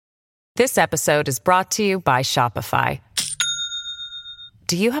This episode is brought to you by Shopify.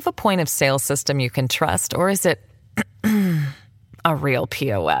 Do you have a point of sale system you can trust, or is it a real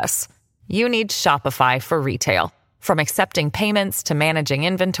POS? You need Shopify for retail. From accepting payments to managing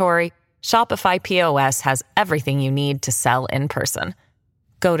inventory, Shopify POS has everything you need to sell in person.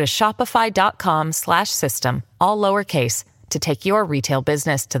 Go to shopify.com/system, all lowercase, to take your retail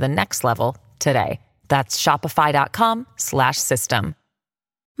business to the next level today. That's shopify.com/system.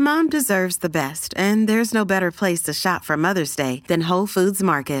 Mom deserves the best, and there's no better place to shop for Mother's Day than Whole Foods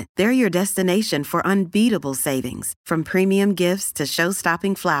Market. They're your destination for unbeatable savings, from premium gifts to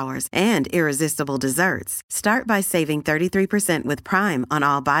show-stopping flowers and irresistible desserts. Start by saving 33% with Prime on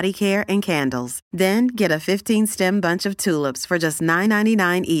all body care and candles. Then get a 15-stem bunch of tulips for just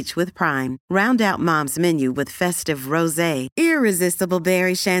 $9.99 each with Prime. Round out Mom's menu with festive rosé, irresistible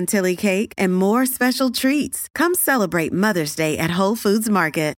berry chantilly cake, and more special treats. Come celebrate Mother's Day at Whole Foods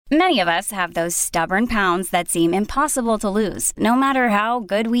Market. Many of us have those stubborn pounds that seem impossible to lose, no matter how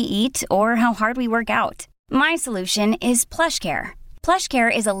good we eat or how hard we work out. My solution is PlushCare. PlushCare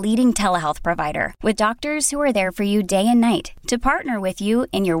is a leading telehealth provider with doctors who are there for you day and night to partner with you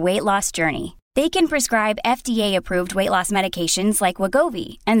in your weight loss journey. They can prescribe FDA-approved weight loss medications like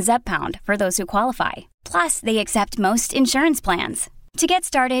Wegovy and Zepbound for those who qualify. Plus, they accept most insurance plans. To get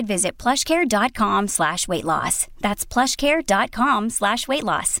started, visit plushcare.com/weightloss. That's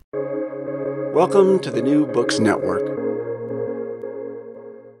plushcare.com/weightloss. Welcome to the New Books Network.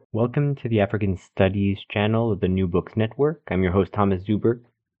 Welcome to the African Studies channel of the New Books Network. I'm your host, Thomas Zuberg.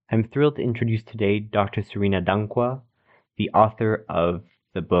 I'm thrilled to introduce today Dr. Serena Dankwa, the author of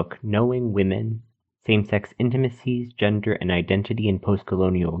the book Knowing Women, Same-Sex Intimacies, Gender and Identity in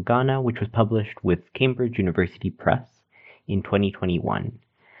Postcolonial Ghana, which was published with Cambridge University Press in 2021.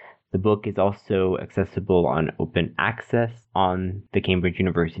 The book is also accessible on open access on the Cambridge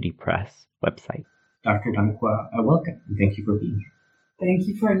University Press website. Dr. Dankwa, welcome, and thank you for being here. Thank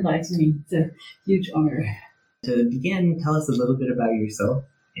you for inviting me. It's a huge honor. To begin, tell us a little bit about yourself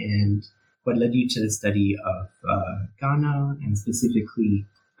and what led you to the study of Ghana and specifically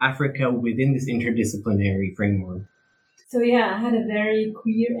Africa within this interdisciplinary framework. So I had a very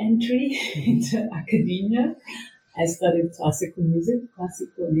queer entry into academia. I studied classical music,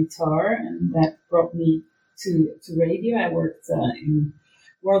 classical guitar, and that brought me to radio. I worked in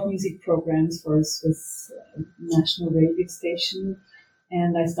world music programs for a Swiss national radio station,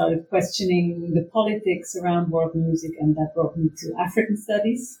 and I started questioning the politics around world music, and that brought me to African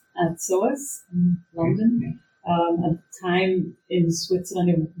studies at SOAS in London. At the time in Switzerland,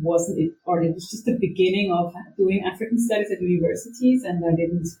 it was just the beginning of doing African studies at universities, and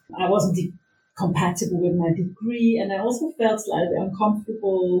I wasn't compatible with my degree, and I also felt slightly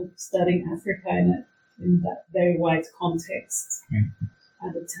uncomfortable studying Africa in that very wide context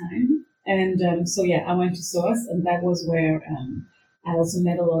at the time. And I went to SOAS, and that was where I also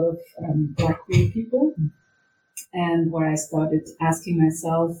met a lot of Black queer people, and where I started asking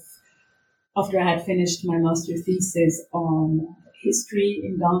myself, after I had finished my master thesis on history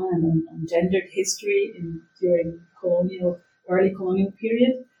in Ghana and on gendered history during early colonial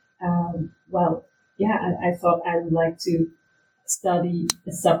period, I thought I would like to study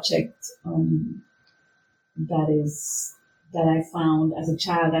a subject that I found as a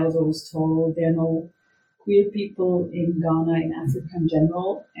child. I was always told there are no queer people in Ghana, in Africa in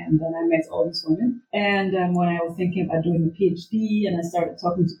general, and then I met all these women. And when I was thinking about doing a PhD and I started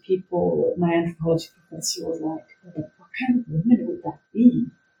talking to people, my anthropology professor was like, what kind of women would that be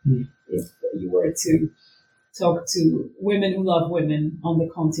if you were to talk to women who love women on the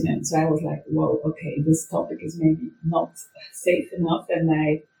continent? So I was like, whoa, okay, this topic is maybe not safe enough. And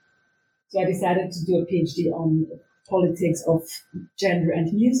I decided to do a PhD on politics of gender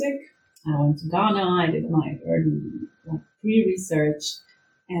and music. I went to Ghana, I did my early pre-research,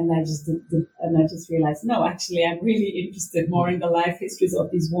 and I just realized, no, actually, I'm really interested more in the life histories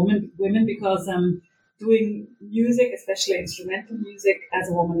of these women because doing music, especially instrumental music, as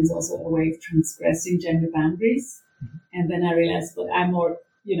a woman is also a way of transgressing gender boundaries. And then I realized, but I'm more,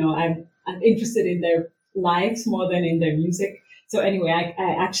 I'm interested in their lives more than in their music. So anyway,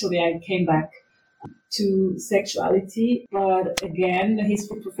 I came back to sexuality, but again, the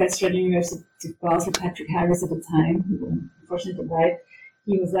history professor at the University of Basel, Patrick Harris at the time, who unfortunately died,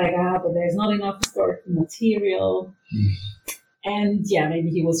 he was like, but there's not enough historical material. And maybe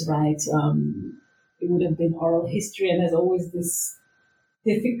he was right. It would have been oral history, and there's always this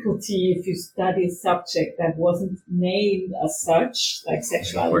difficulty if you study a subject that wasn't named as such, like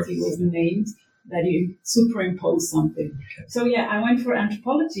sexuality wasn't named, that you superimpose something. So I went for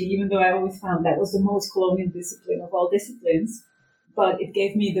anthropology, even though I always found that was the most colonial discipline of all disciplines. But it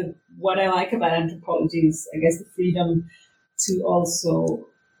gave me the what I like about anthropology is, I guess, the freedom to also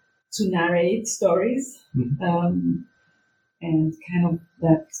to narrate stories, and kind of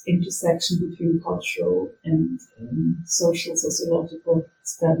that intersection between cultural and social, sociological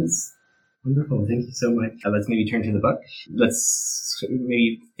studies. Wonderful. Thank you so much. Let's maybe turn to the book. Let's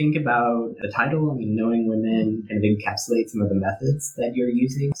maybe think about the title. I mean, Knowing Women kind of encapsulates some of the methods that you're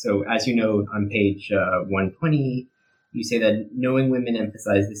using. So as you know, on page 120, you say that knowing women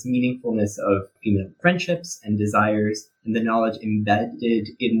emphasize this meaningfulness of female friendships and desires and the knowledge embedded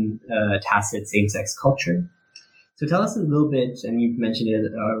in tacit same-sex culture. So tell us a little bit, and you've mentioned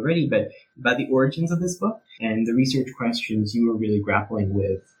it already, but about the origins of this book and the research questions you were really grappling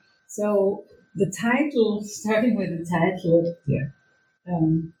with. So the title, starting with the title,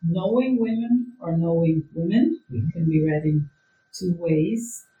 Knowing Women or Knowing Women, can be read in two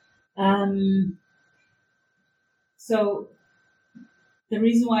ways. So the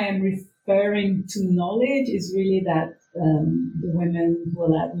reason why I'm referring to knowledge is really that the women who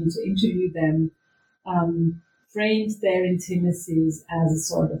allowed me to interview them framed their intimacies as a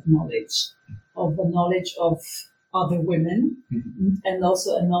sort of knowledge of other women, and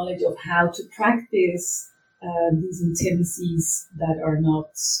also a knowledge of how to practice these intimacies that are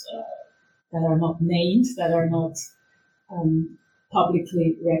not named, that are not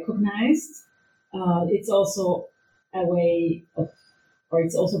publicly recognized. It's also a way of, or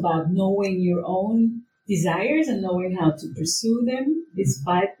it's also about knowing your own desires and knowing how to pursue them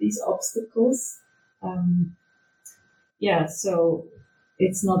despite these obstacles. So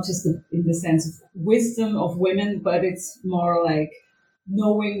it's not just in the sense of wisdom of women, but it's more like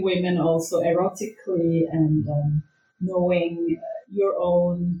knowing women also erotically and knowing your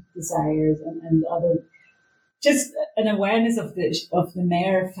own desires and other, just an awareness of the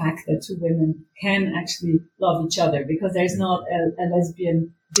mere fact that two women can actually love each other, because there's not a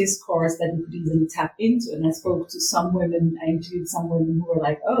lesbian discourse that you could easily tap into. And I spoke to some women, I interviewed some women who were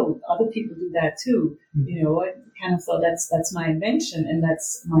like, oh, other people do that too. You know, I kind of thought that's my invention and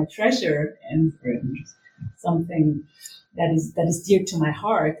that's my treasure and something that is dear to my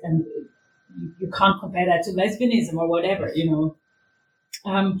heart. And you can't compare that to lesbianism or whatever, you know.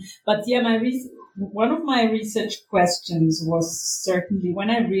 But yeah, one of my research questions was certainly when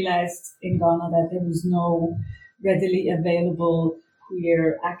I realized in Ghana that there was no readily available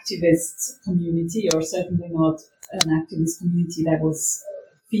queer activist community, or certainly not an activist community that was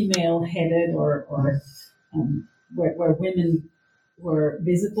female headed or where women were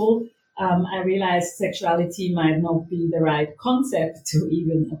visible. I realized sexuality might not be the right concept to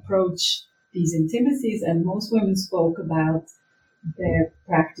even approach these intimacies, and most women spoke about their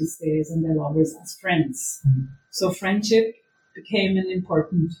practices and their lovers as friends. So friendship became an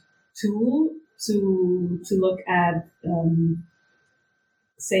important tool to look at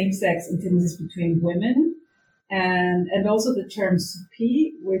same-sex intimacies between women, and also the term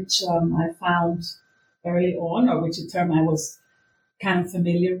supi, which I found early on, or which a term I was kind of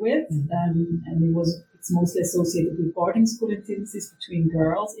familiar with, and it's mostly associated with boarding school intimacies between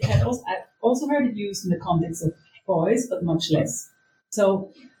girls. I also heard it used in the context of boys, but much less.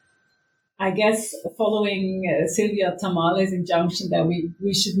 So I guess following Sylvia Tamale's injunction that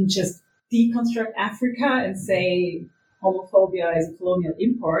we shouldn't just deconstruct Africa and say homophobia is a colonial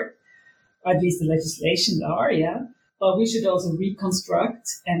import, or at least the legislations are, but we should also reconstruct,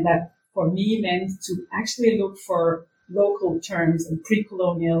 and that for me meant to actually look for local terms and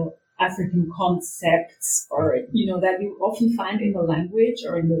pre-colonial African concepts, or, you know, that you often find in the language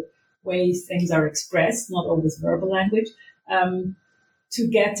or in the ways things are expressed, not always verbal language, to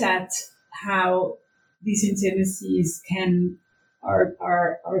get at how these intimacies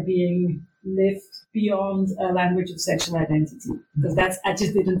are being lived beyond a language of sexual identity, because I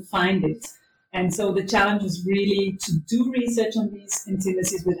just didn't find it. And so the challenge was really to do research on these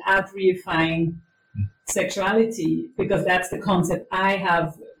intimacies without reifying sexuality, because that's the concept I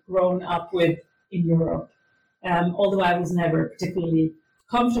have grown up with in Europe, although I was never particularly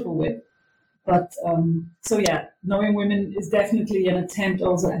comfortable with. But Knowing Women is definitely an attempt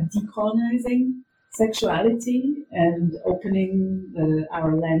also at decolonizing sexuality and opening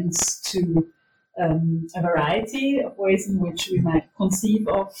our lens to a variety of ways in which we might conceive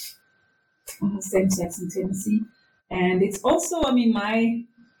of same-sex intimacy. And it's also, my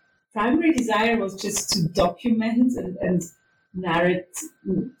primary desire was just to document and narrate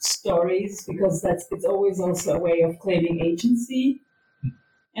stories, because it's always also a way of claiming agency.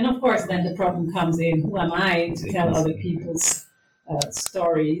 And of course, then the problem comes in, who am I to tell other people's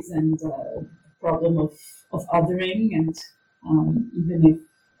stories, and the problem of othering. And even if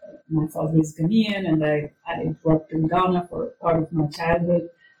my father is Ghanaian and I worked in Ghana for part of my childhood,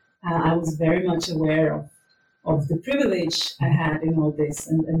 I was very much aware of the privilege I had in all this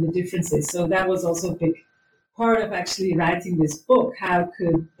and the differences. So that was also a big part of actually writing this book. How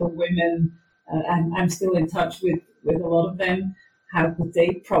could the women, I'm still in touch with a lot of them, how could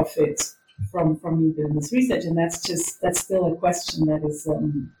they profit from me doing this research? And that's still a question that is,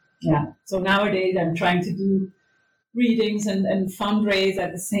 So nowadays I'm trying to do readings and fundraise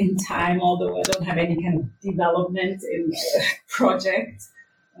at the same time, although I don't have any kind of development in project.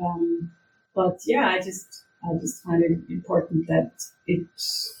 But yeah, I just find it important that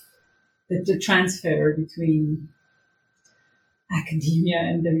the transfer between academia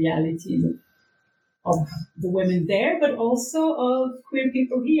and the realities of the women there, but also of queer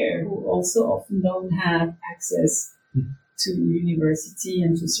people here who also often don't have access to university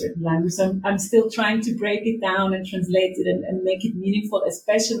and to certain language. So I'm still trying to break it down and translate it and make it meaningful,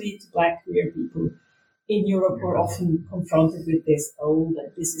 especially to Black queer people in Europe who are often confronted with this,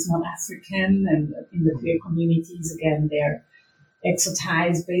 that this is not African, and in the queer communities, again, they're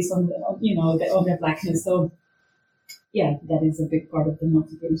exotized based on their Blackness. So yeah, that is a big part of the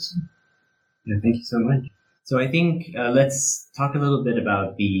motivation. Yeah, thank you so much. So I think let's talk a little bit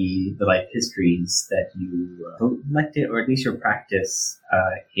about the life histories that you collected, or at least your practice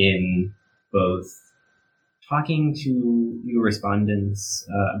in both talking to your respondents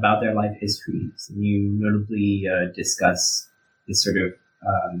about their life histories. And you notably discuss this sort of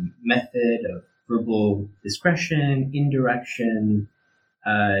method of verbal discretion, indirection,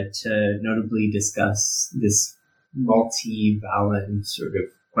 to notably discuss this multivalent sort of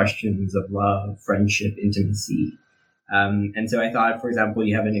questions of love, friendship, intimacy. And so I thought, for example,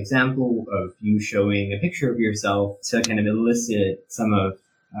 you have an example of you showing a picture of yourself to kind of elicit some of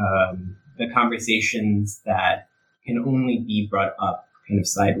the conversations that can only be brought up kind of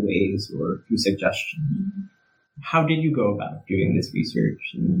sideways or through suggestion. Mm-hmm. How did you go about doing this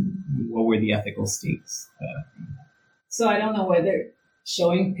research, and what were the ethical stakes? So I don't know whether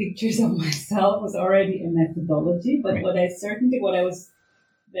showing pictures of myself was already a methodology, but right. What I was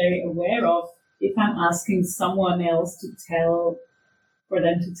very aware of, if I'm asking someone else for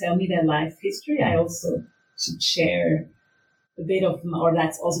them to tell me their life history, I also should share a bit of, or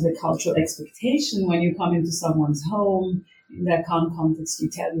that's also the cultural expectation when you come into someone's home. In that context, you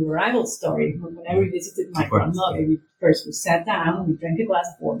tell your arrival story. Whenever we visited my grandmother, we sat down, we drank a glass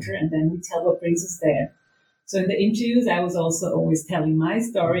of water, and then we tell what brings us there. So in the interviews, I was also always telling my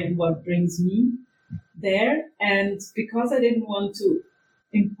story and what brings me there. And because I didn't want to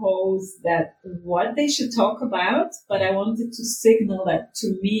impose that what they should talk about, but I wanted to signal that,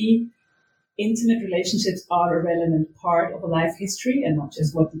 to me, intimate relationships are a relevant part of a life history, and not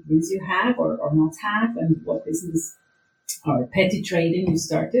just what degrees you have or not have, and what business or petty trading you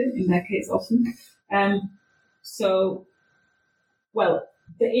started, in that case often.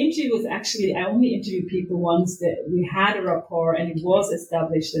 The interview was actually, I only interviewed people once that we had a rapport and it was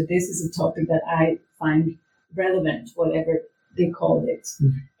established that this is a topic that I find relevant, whatever they called it.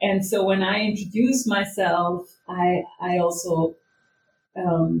 Mm-hmm. And so when I introduced myself, I also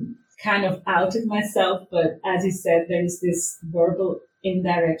kind of outed myself, but as you said, there is this verbal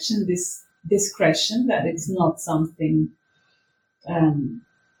indirection, this discretion, that it's not something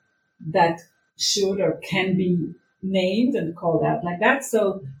that should or can be named and called out like that.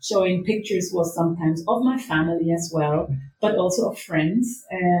 So showing pictures was sometimes of my family as well, but also of friends,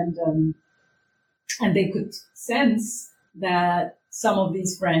 and they could sense that some of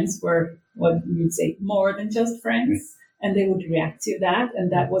these friends were what we would say more than just friends, and they would react to that,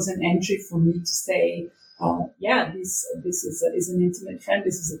 and that was an entry for me to say, this is an intimate friend,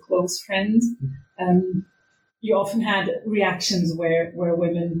 this is a close friend. You often had reactions where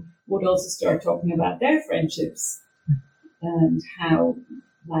women would also start talking about their friendships and how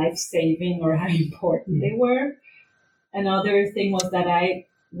life-saving or how important they were. Another thing was that I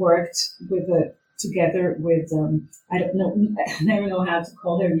worked together with, I never know how to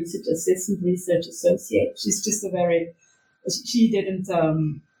call her, research assistant, research associate. She's just she didn't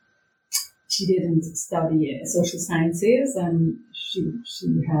study social sciences, and she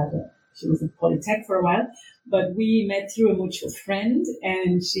was in Polytech for a while, but we met through a mutual friend,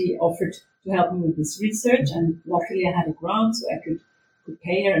 and she offered to help me with this research, and luckily I had a grant so I could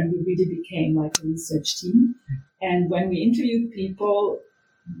pay her, and we really became like a research team. And when we interviewed people,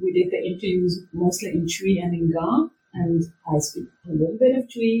 we did the interviews mostly in Twi and in Ga, and I speak a little bit of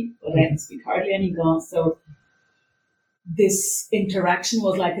Twi, but I speak hardly any Ga, so this interaction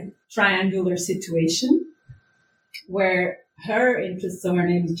was like a triangular situation where her interests, so her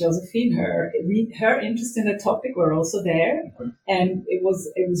name is Josephine, her interests in the topic were also there. And it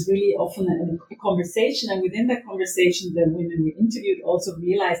was really often a conversation. And within that conversation, the women we interviewed also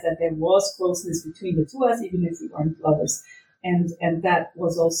realized that there was closeness between the two of us, even if we weren't lovers. And that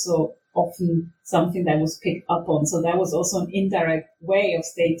was also often something that was picked up on. So that was also an indirect way of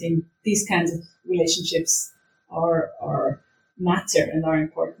stating these kinds of relationships are matter and are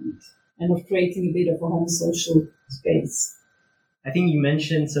important, and of creating a bit of a home social space. I think you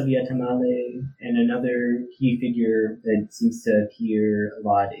mentioned Sylvia Tamale, and another key figure that seems to appear a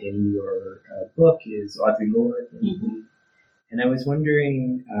lot in your book is Audre Lorde. Mm-hmm. And I was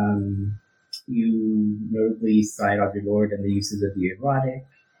wondering, you notably cite Audre Lorde and the uses of the erotic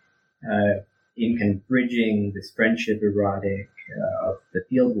in kind of bridging this friendship erotic of the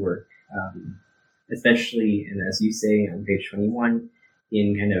field work, especially, and as you say on page 21,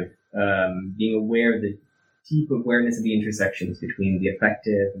 in kind of being aware of the deep awareness of the intersections between the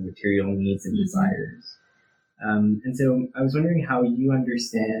affective and material needs and desires. And so I was wondering how you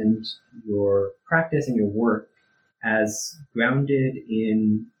understand your practice and your work as grounded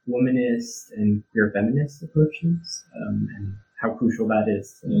in womanist and queer feminist approaches, and how crucial that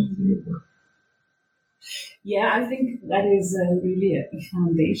is to your work. Yeah, I think that is really a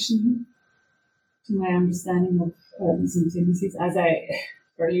foundation to my understanding of these intimacies. As I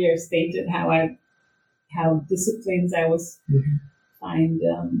earlier stated, how disciplines I was find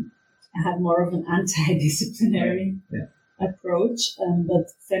I had more of an anti-disciplinary approach,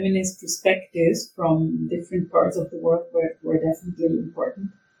 but feminist perspectives from different parts of the world were definitely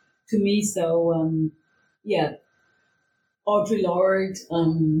important to me. So Audre Lorde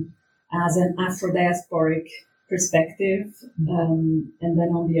as an Afro-diasporic perspective, and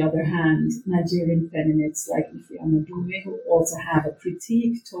then on the other hand, Nigerian feminists like Ifeoma Dume, who also have a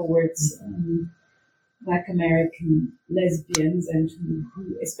critique towards Black American lesbians, and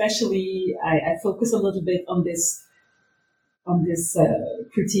who especially I focus a little bit on this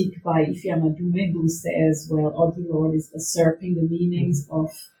critique by Ifeoma Dume, who says, well, Audre Lorde is usurping the meanings of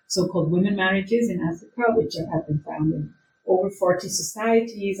so-called women marriages in Africa, which have been found in over 40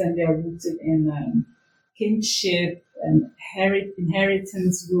 societies, and they are rooted in kinship and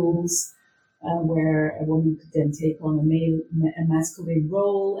inheritance rules, where a woman could then take on a masculine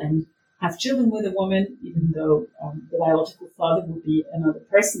role and have children with a woman, even though the biological father would be another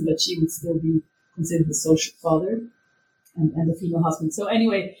person, but she would still be considered the social father and the female husband. So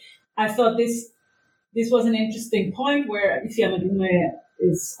anyway, I thought this was an interesting point where Ifeoma Dume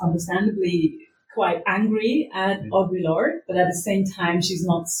is understandably quite angry at Audre Lorde, but at the same time, she's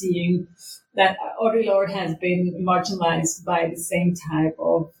not seeing that Audre Lorde has been marginalized by the same type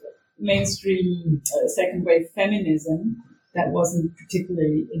of mainstream second-wave feminism that wasn't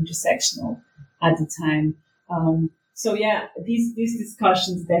particularly intersectional at the time. These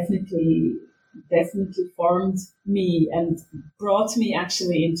discussions definitely formed me and brought me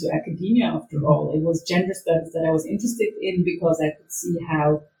actually into academia. After all, it was gender studies that I was interested in because I could see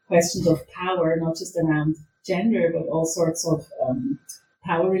how questions of power, not just around gender, but all sorts of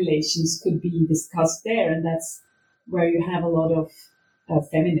power relations could be discussed there, and that's where you have a lot of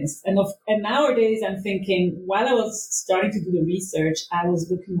feminists. And nowadays, I'm thinking, while I was starting to do the research, I was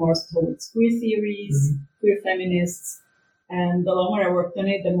looking more towards queer theories, queer feminists, and the longer I worked on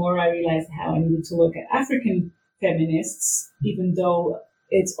it, the more I realized how I needed to look at African feminists, even though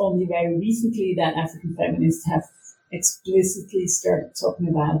it's only very recently that African feminists have explicitly started talking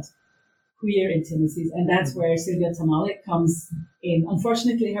about queer intimacies, and that's where Sylvia Tamale comes in.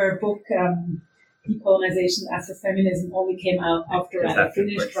 Unfortunately, her book, Decolonization, Afrofeminism, only came out after I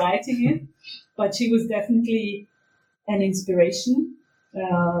finished writing it, but she was definitely an inspiration.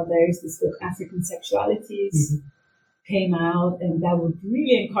 There is this book, African Sexualities, came out, and that would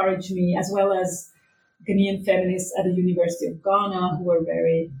really encourage me, as well as Ghanaian feminists at the University of Ghana, who were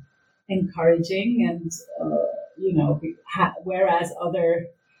very encouraging, and whereas other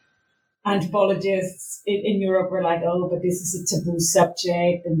anthropologists in Europe were like, oh, but this is a taboo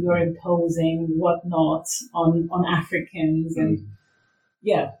subject and you're imposing whatnot on Africans. And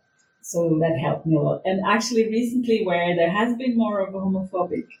so that helped me a lot. And actually recently, where there has been more of a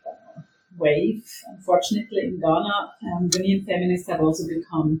homophobic wave, unfortunately, in Ghana, Ghanaian feminists have also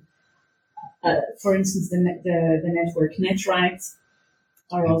become, for instance, the network Net Rights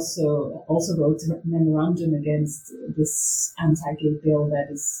are also wrote a memorandum against this anti-gay bill that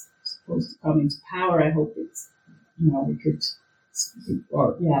is supposed to come into power. I hope it's, we could,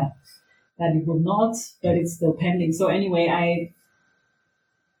 that it will not, but it's still pending. So anyway,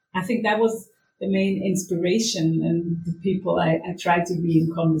 I think that was the main inspiration, and the people I tried to be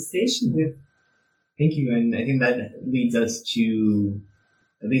in conversation with Thank you. And I think that leads us to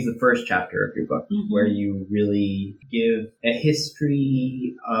at least the first chapter of your book, where you really give a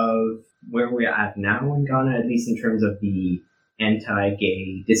history of where we're at now in Ghana, at least in terms of the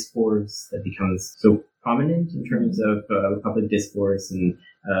anti-gay discourse that becomes so prominent in terms of public discourse and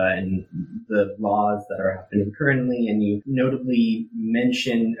the laws that are happening currently. And you notably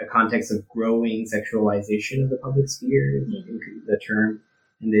mention a context of growing sexualization of the public sphere, the term,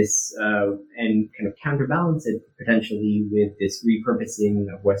 and this, and kind of counterbalance it potentially with this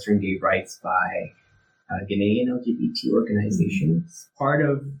repurposing of Western gay rights by Ghanaian LGBT organizations. Part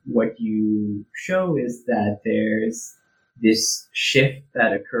of what you show is that there's this shift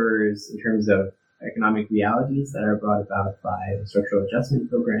that occurs in terms of economic realities that are brought about by the structural adjustment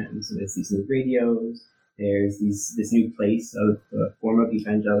programs. So there's these new radios, there's this new place of a form of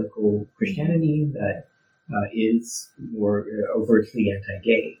evangelical Christianity that is more overtly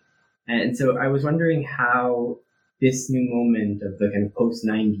anti-gay. And so I was wondering how this new moment of the kind of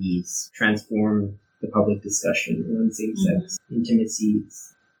post-90s transformed the public discussion around same-sex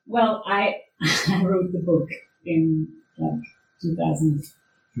intimacies. Well, I wrote the book in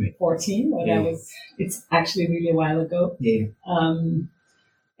 2014 when it's actually really a while ago. Yeah.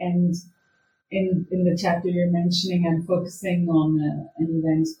 And in the chapter you're mentioning, I'm focusing on an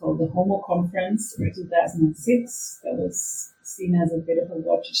event called the Homo Conference in 2006 that was seen as a bit of a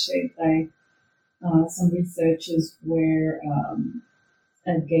watershed by some researchers where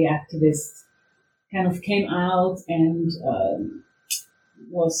a gay activist kind of came out and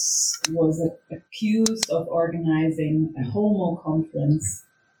was accused of organizing a homo conference.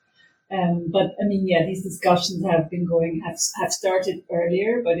 But I mean, yeah, these discussions have started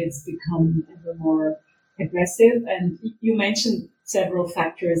earlier, but it's become ever more aggressive. And you mentioned several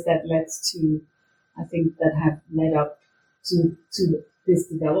factors that have led up to this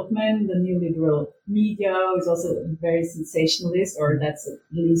development. The neoliberal media is also very sensationalist, or that's at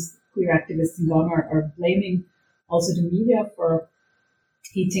least queer activists in Ghana are blaming also the media for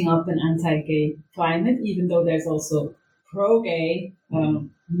heating up an anti-gay climate, even though there's also pro-gay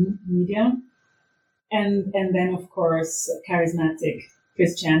media. And then, of course, charismatic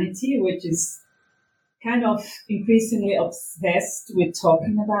Christianity, which is kind of increasingly obsessed with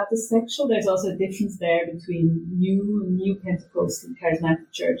talking about the sexual. There's also a difference there between new Pentecostal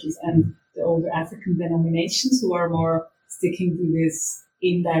charismatic churches and the older African denominations who are more sticking to this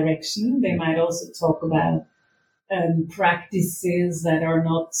in direction. They might also talk about practices that are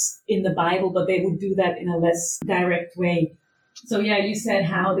not in the Bible, but they would do that in a less direct way. So yeah, you said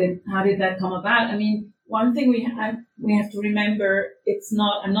how did that come about? I mean, one thing we have to remember,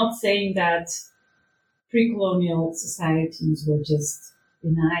 I'm not saying that pre-colonial societies were just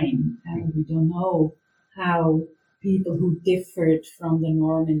benign, and we don't know how people who differed from the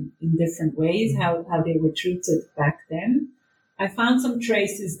norm in different ways, how they were treated back then. I found some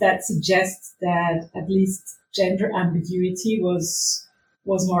traces that suggest that at least gender ambiguity was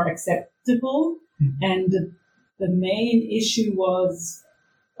more acceptable, and the main issue was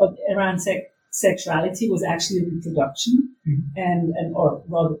around sexuality was actually reproduction or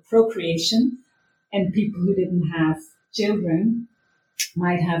rather procreation, and people who didn't have children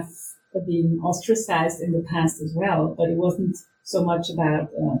might have been ostracized in the past as well, but it wasn't so much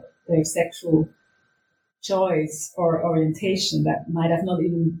about their sexual choice or orientation that might have not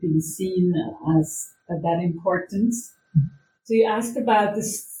even been seen as that important. So you asked about the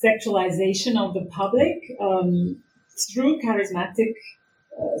sexualization of the public through a charismatic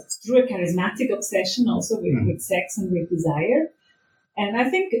obsession also with sex and with desire. And I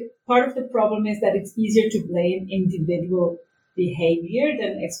think part of the problem is that it's easier to blame individual behavior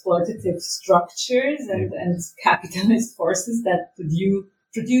than exploitative structures and capitalist forces that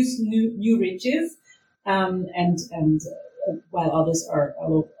produce new riches, and while others are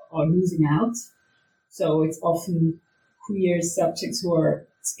losing out. So it's often queer subjects who are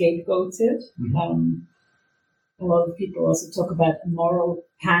scapegoated. A lot of people also talk about moral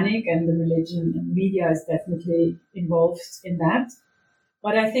panic, and the religion and media is definitely involved in that.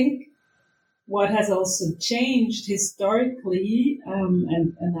 But I think what has also changed historically,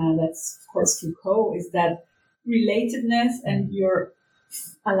 and now that's of course Foucault, is that relatedness and your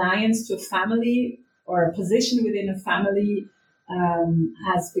alliance to a family or a position within a family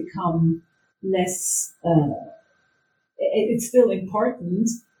has become less, it's still important,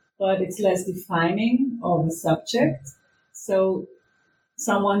 but it's less defining of a subject. So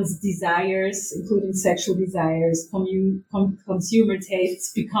someone's desires, including sexual desires, consumer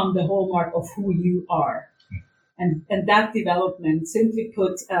tastes, become the hallmark of who you are. And that development, simply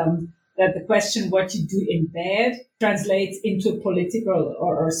put, that the question what you do in bed translates into a political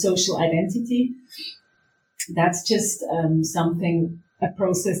or social identity. That's just a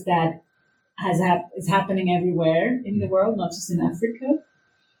process that is happening everywhere in the world, not just in Africa.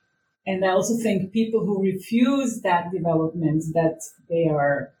 And I also think people who refuse that development, that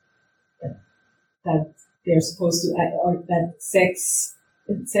they're supposed to, or that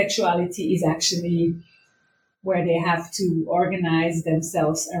sexuality is actually where they have to organize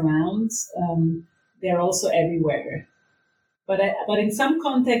themselves around, they're also everywhere. But in some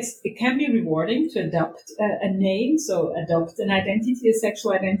contexts, it can be rewarding to adopt a name, so adopt an identity, a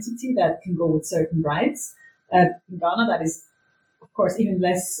sexual identity that can go with certain rights. In Ghana, that is, of course, even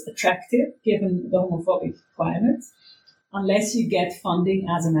less attractive given the homophobic climate. Unless you get funding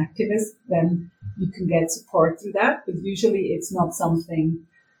as an activist, then you can get support through that. But usually, it's not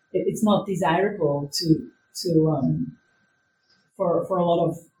desirable for a lot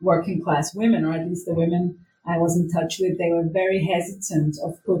of working class women, or at least the women I was in touch with. They were very hesitant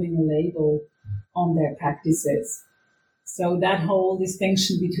of putting a label on their practices. So that whole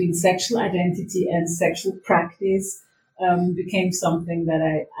distinction between sexual identity and sexual practice became something that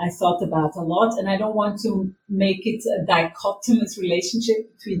I thought about a lot. And I don't want to make it a dichotomous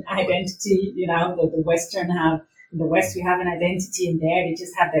relationship between identity, the Western have, in the West we have an identity, and there they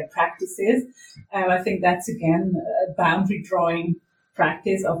just have their practices. I think that's, again, a boundary drawing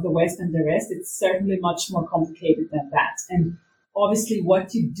practice of the West and the rest. It's certainly much more complicated than that. And obviously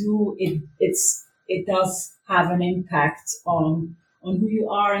what you do, it does have an impact on who you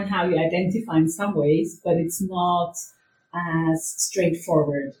are and how you identify in some ways, but it's not as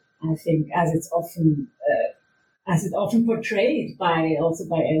straightforward, I think, as it's often portrayed by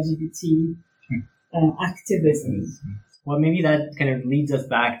LGBT activism. Well, maybe that kind of leads us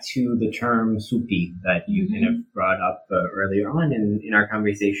back to the term supi that you kind of brought up earlier on in our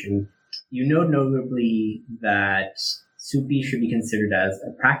conversation. You note notably that supi should be considered as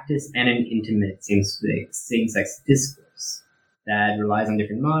a practice and an intimate same-sex discourse that relies on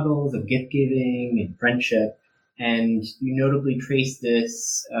different models of gift-giving and friendship. And you notably trace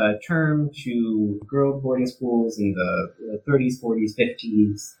this term to girl boarding schools in the 30s, 40s,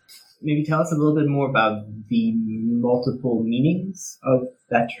 50s. Maybe tell us a little bit more about the multiple meanings of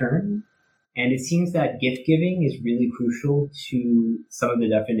that term. And it seems that gift giving is really crucial to some of the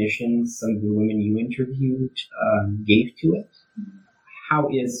definitions some of the women you interviewed gave to it. How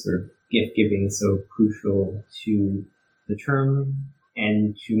is sort of gift giving so crucial to the term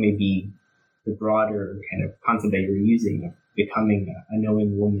and to maybe the broader kind of concept that you're using of becoming a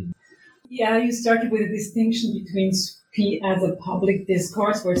knowing woman? Yeah, you started with a distinction between supi as a public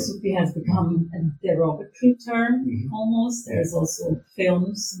discourse, where supi has become a derogatory term almost. There's also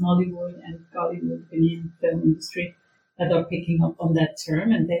films, Nollywood and Bollywood, Indian film industry, that are picking up on that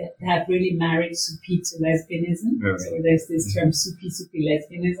term, and they have really married supi to lesbianism. Right. So there's this term supi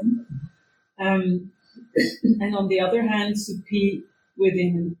lesbianism. And on the other hand, supi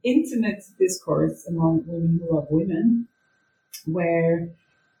within an intimate discourse among women who love women, where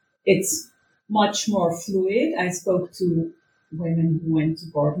it's much more fluid. I spoke to women who went to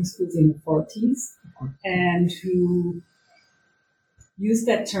boarding schools in the 40s and who used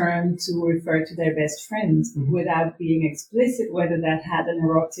that term to refer to their best friends without being explicit whether that had an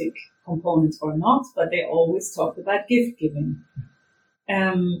erotic component or not, but they always talked about gift giving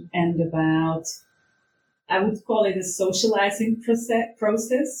and about, I would call it a socializing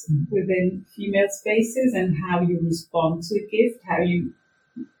process within female spaces, and how you respond to a gift, how you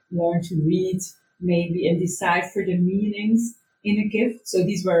learn to read maybe and decipher the meanings in a gift. So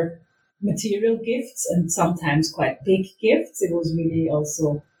these were material gifts and sometimes quite big gifts. It was really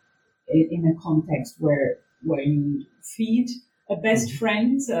also in a context where you feed a best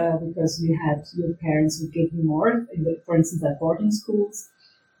friend because your parents would give you more, for instance, at boarding schools.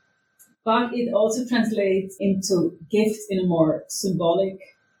 But it also translates into gifts in a more symbolic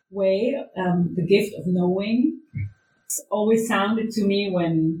way. The gift of knowing. It's always sounded to me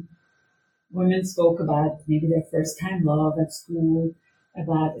when women spoke about maybe their first time love at school,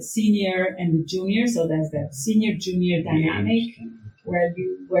 about a senior and a junior. So there's that senior-junior dynamic where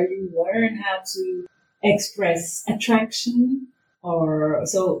you learn how to express attraction,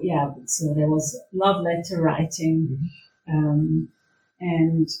 so there was love letter writing,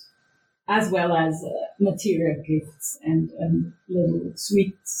 and as well as material gifts and little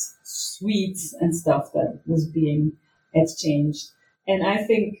sweets and stuff that was being exchanged. And I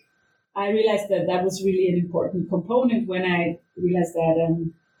think I realized that was really an important component when I realized that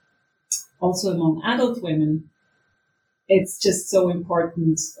also among adult women, it's just so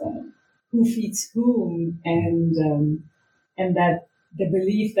important who feeds whom, and that the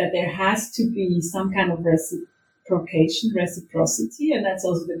belief that there has to be some kind of reciprocity, and that's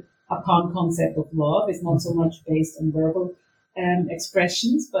also the upon concept of love is not so much based on verbal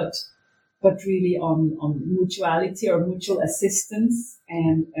expressions, but really on mutuality or mutual assistance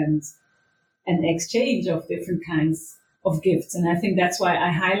and an exchange of different kinds of gifts. And I think that's why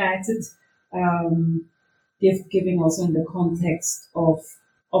I highlighted gift giving also in the context of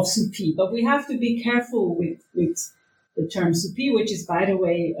supi. But we have to be careful with the term supi, which is, by the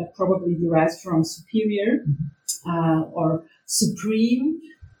way, probably derives from superior or supreme.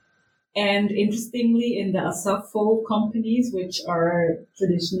 And interestingly, in the Asafo companies, which are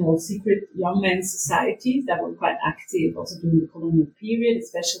traditional secret young men's societies that were quite active also during the colonial period,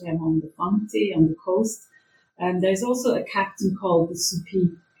 especially among the Fanti on the coast, there's also a captain called the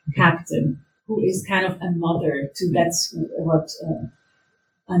Supi captain, who is kind of a mother to, that's what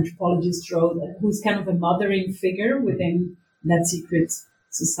anthropologists wrote, who's kind of a mothering figure within that secret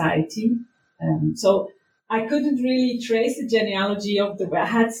society. So I couldn't really trace the genealogy of I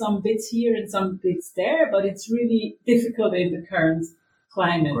had some bits here and some bits there, but it's really difficult in the current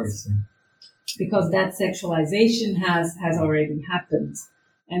climate. Of course, yeah. Because that sexualization has already happened,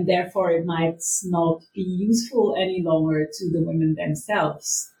 and therefore it might not be useful any longer to the women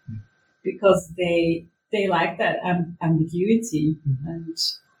themselves, because they like that ambiguity, and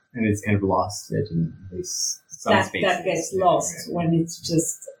it's kind of lost it in some that spaces. That gets lost when it's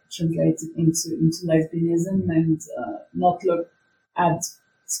just translated into lesbianism and not look at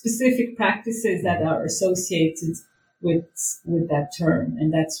specific practices that are associated with that term.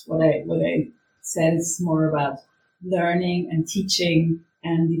 And that's what I said is more about learning and teaching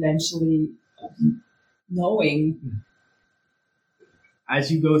and eventually knowing.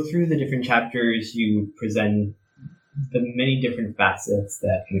 As you go through the different chapters, you present the many different facets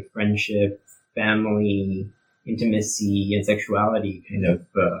that kind of friendship, family, intimacy, and sexuality kind of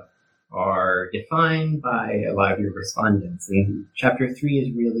are defined by a lot of your respondents. And chapter 3 is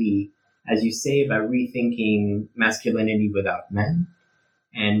really, as you say, about rethinking masculinity without men.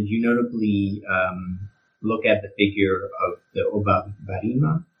 And you notably look at the figure of the Oba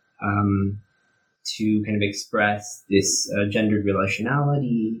Barima to kind of express this gendered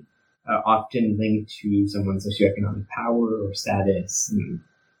relationality, often linked to someone's socioeconomic power or status, and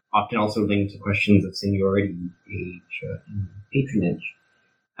often also linked to questions of seniority, age, and patronage.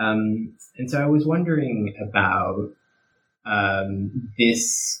 And so I was wondering about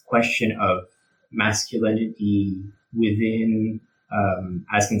this question of masculinity within,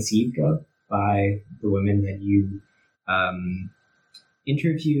 as conceived of by the women that you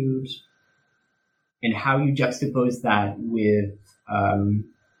interviewed, and how you juxtapose that with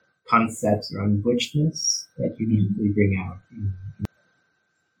concepts around butchness that you usually bring out.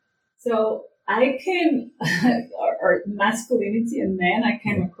 So I came, or masculinity and men, I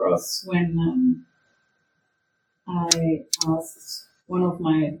came across when I asked one of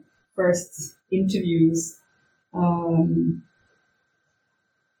my first interviews, when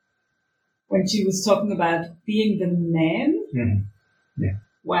she was talking about being the man,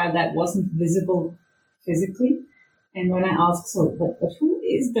 while that wasn't visible physically. And when I asked, so, but who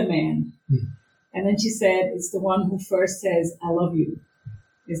is the man? And then she said, it's the one who first says, I love you.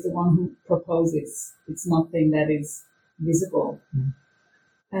 Is the one who proposes. It's nothing that is visible.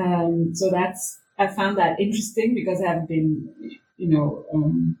 So I found that interesting because I've been,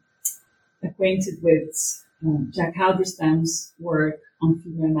 acquainted with Jack Halberstam's work on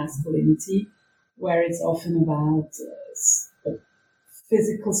female masculinity, where it's often about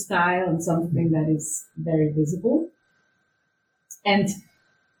physical style and something that is very visible. And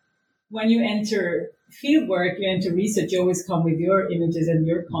when you enter field work, you enter research, you always come with your images and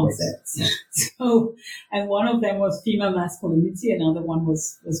your concepts. So, and one of them was female masculinity, another one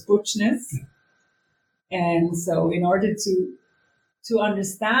was butchness. And so in order to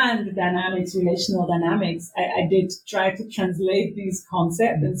understand the dynamics, relational dynamics, I did try to translate these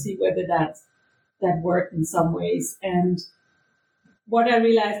concepts and see whether that worked in some ways. And what I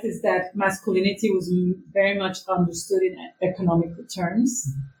realized is that masculinity was very much understood in economical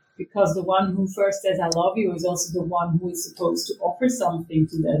terms, because the one who first says, I love you, is also the one who is supposed to offer something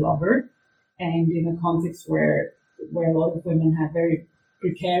to their lover. And in a context where a lot of women have very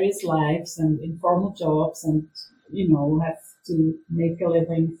precarious lives and informal jobs and, have to make a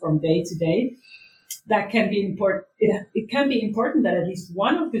living from day to day, that can be important. It can be important that at least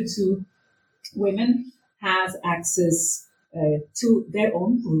one of the two women has access to their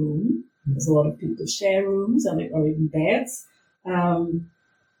own room. There's a lot of people share rooms or even beds.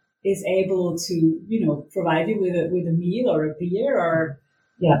 Is able to, provide you with a meal or a beer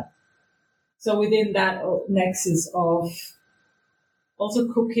So within that nexus of also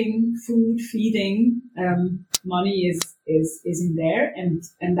cooking, food, feeding, money is in there.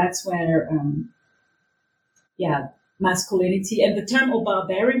 And that's where, masculinity and the term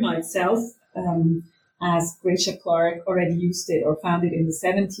Obaberima itself, as Gracia Clark already used it or found it in the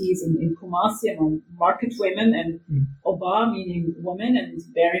 70s in Kumasi among market women, and Oba meaning woman and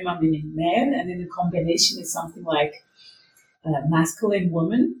Berima meaning man. And then the combination is something like masculine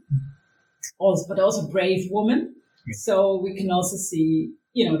woman, but also brave woman. So we can also see,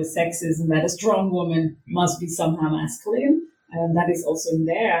 the sexism that a strong woman must be somehow masculine. And that is also in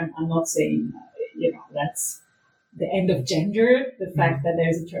there. I'm not saying, that's the end of gender, the fact that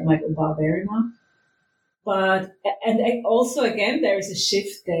there's a term like Obaberima. But, and also again, there is a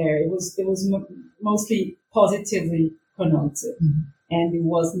shift there. It was mostly positively connoted. And it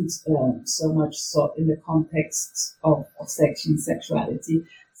wasn't so much sought in the context of sex and sexuality.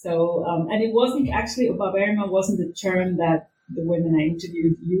 So, and it wasn't actually, Obaberima wasn't the term that the women I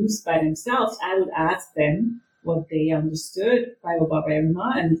interviewed used by themselves. I would ask them what they understood by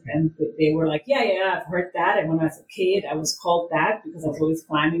Obaberima, and they were like, yeah, I've heard that. And when I was a kid, I was called that because I was always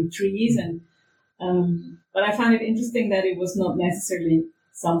climbing trees. And but I found it interesting that it was not necessarily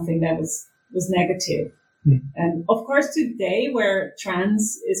something that was negative. And of course, today, where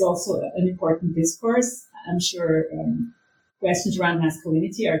trans is also an important discourse, I'm sure questions around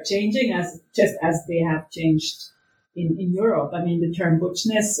masculinity are changing just as they have changed in Europe. I mean, the term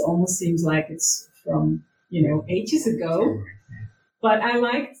butchness almost seems like it's from, ages ago. But I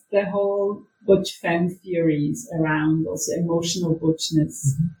liked the whole butch femme theories around also emotional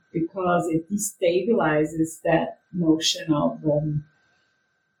butchness, because it destabilizes that notion of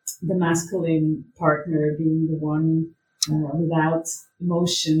the masculine partner being the one without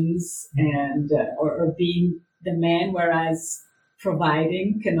emotions and or being the man, whereas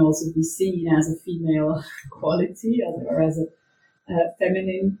providing can also be seen as a female quality or as a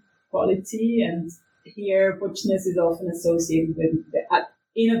feminine quality. And here, butchness is often associated with the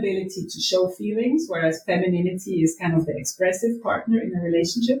inability to show feelings, whereas femininity is kind of the expressive partner in a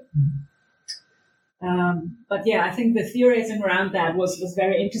relationship. But yeah, I think the theorizing around that was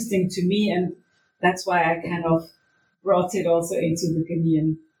very interesting to me, and that's why I kind of brought it also into the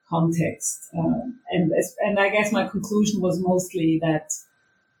Ghanaian context. And I guess my conclusion was mostly that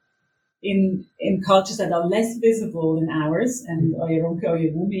in cultures that are less visible than ours, and Oyeronke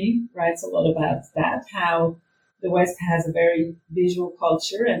Oyewumi writes a lot about that, how the West has a very visual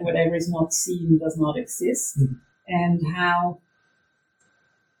culture and whatever is not seen does not exist, and how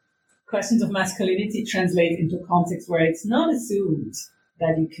questions of masculinity translate into a context where it's not assumed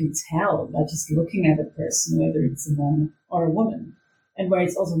that you can tell by just looking at a person whether it's a man or a woman, and where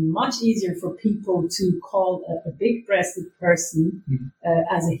it's also much easier for people to call a big-breasted person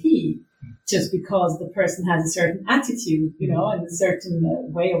as a he, just because the person has a certain attitude, and a certain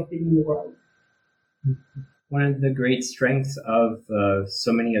way of being in the world. One of the great strengths of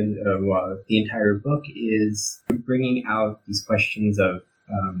so many of the entire book is bringing out these questions of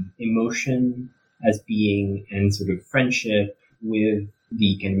emotion as being and sort of friendship with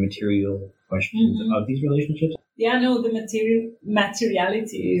the kind of material questions of these relationships. Yeah, no, the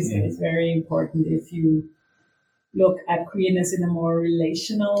materiality is very important if you look at queerness in a more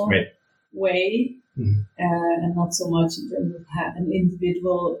relational way, and not so much in terms of an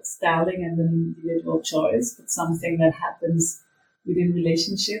individual styling and an individual choice, but something that happens within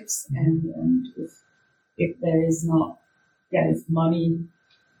relationships. And if there is not, if money,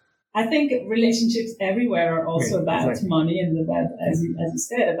 I think relationships everywhere are also about money and about, as you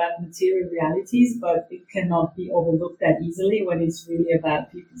said, about material realities, but it cannot be overlooked that easily when it's really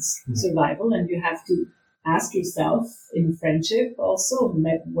about people's survival. And you have to ask yourself in friendship also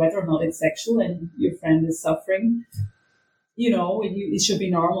whether or not it's sexual and your friend is suffering. It should be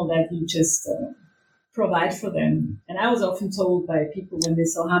normal that you just provide for them. And I was often told by people when they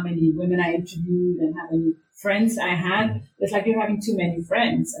saw how many women I interviewed and how many friends I had, it's like, you're having too many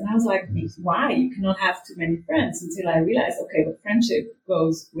friends. And I was like, why? You cannot have too many friends, until I realized, okay, but friendship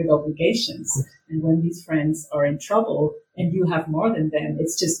goes with obligations. And when these friends are in trouble and you have more than them,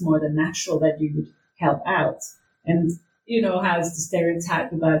 it's just more than natural that you would help out. And how it's the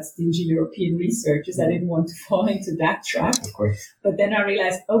stereotype about stingy European researchers. I didn't want to fall into that trap. Of course. But then I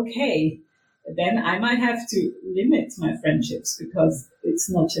realized, okay, then I might have to limit my friendships, because it's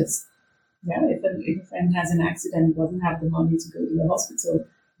not just, if a friend has an accident and doesn't have the money to go to the hospital,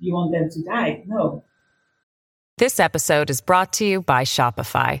 you want them to die? No. This episode is brought to you by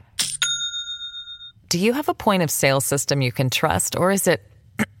Shopify. Do you have a point of sale system you can trust, or is it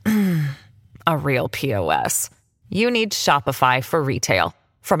a real POS? You need Shopify for retail.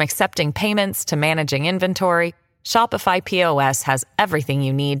 From accepting payments to managing inventory, Shopify POS has everything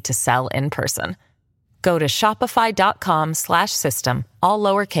you need to sell in person. Go to shopify.com/system, all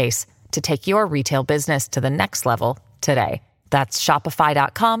lowercase, to take your retail business to the next level today. That's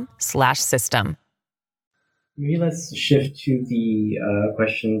shopify.com/system. Maybe let's shift to the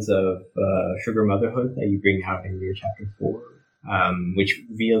questions of sugar motherhood that you bring out in your chapter 4, which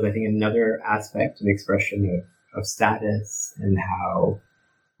reveals, I think, another aspect and expression of status and how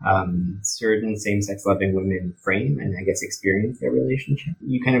certain same-sex loving women frame and, I guess, experience their relationship.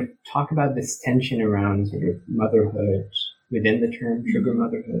 You kind of talk about this tension around sort of motherhood within the term sugar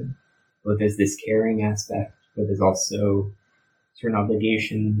motherhood. Well, there's this caring aspect, but there's also certain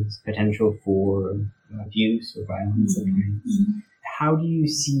obligations, potential for abuse or violence at times. How do you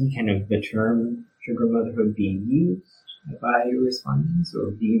see kind of the term sugar motherhood being used by your respondents,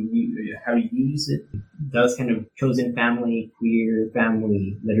 or how do you use it? Does kind of chosen family, queer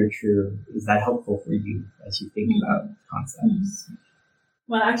family literature, is that helpful for you as you think about concepts?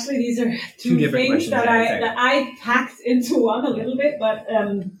 Well, actually, these are two things that I packed into one a little bit, but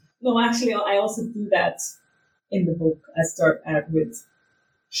no, actually, I also do that in the book. I start out with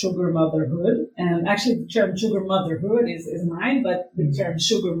sugar motherhood, and actually the term sugar motherhood is mine, but the term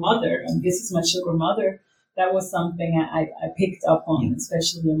sugar mother, and this is my sugar mother, that was something I picked up on,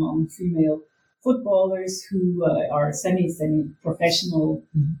 especially among female footballers who are semi-professional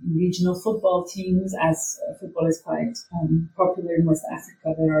regional football teams, as football is quite popular in West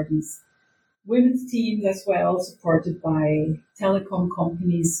Africa. There are these women's teams as well, supported by telecom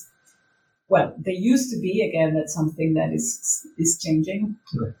companies. Well, they used to be, again, that's something that is changing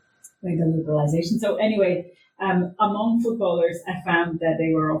with the liberalization. So anyway, among footballers, I found that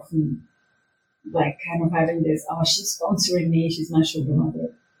they were often like kind of having this, oh, she's sponsoring me, she's my sugar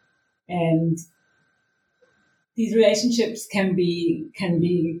mother. And these relationships can be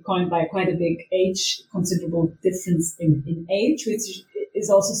coined by quite a big age, considerable difference in age, which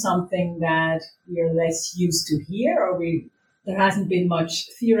is also something that we are less used to here, or there hasn't been much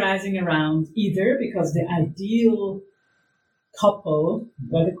theorizing around either, because the ideal couple,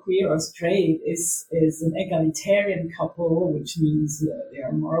 whether queer or straight, is an egalitarian couple, which means they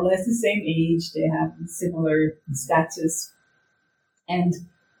are more or less the same age, they have similar status, and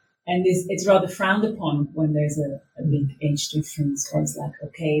it's rather frowned upon when there's a big age difference, or it's like,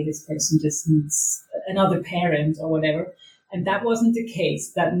 okay, this person just needs another parent or whatever. And that wasn't the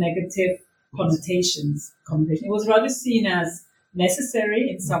case. That negative connotation. It was rather seen as necessary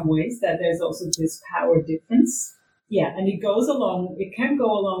in some ways, that there's also this power difference. Yeah, and it can go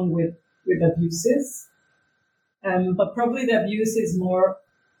along with abuses, but probably the abuse is more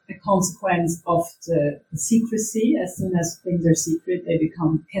a consequence of the secrecy. As soon as things are secret, they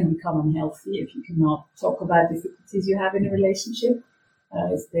can become unhealthy if you cannot talk about difficulties you have in a relationship.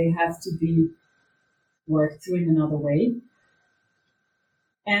 They have to be worked through in another way.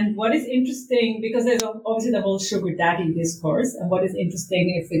 And what is interesting, because there's obviously the whole sugar daddy discourse, and what is interesting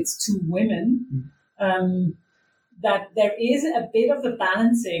if it's two women, that there is a bit of a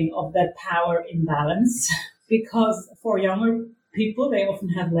balancing of that power imbalance, because for younger people, they often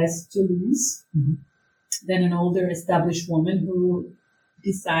have less to lose than an older established woman who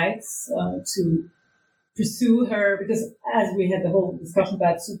decides to pursue her, because as we had the whole discussion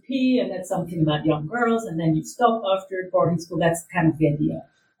about SUP, and that's something about young girls, and then you stop after boarding school, that's kind of the idea.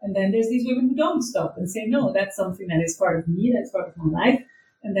 And then there's these women who don't stop and say, no, that's something that is part of me, that's part of my life,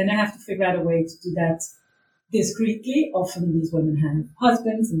 and then I have to figure out a way to do that discreetly. Often these women have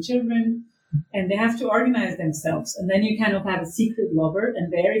husbands and children, and they have to organize themselves. And then you kind of have a secret lover,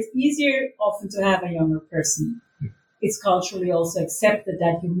 and there it's easier often to have a younger person. It's culturally also accepted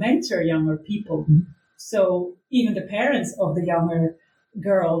that you mentor younger people. So even the parents of the younger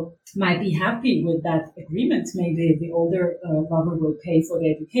girl might be happy with that agreement. Maybe the older lover will pay for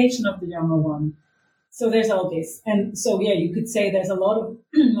the education of the younger one. So there's all this. And so, yeah, you could say there's a lot of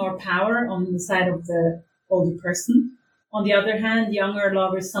more power on the side of the older person. On the other hand, younger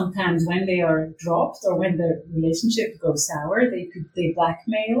lovers, sometimes when they are dropped or when the relationship goes sour, they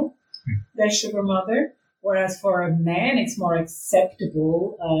blackmail their sugar mother. Whereas for a man, it's more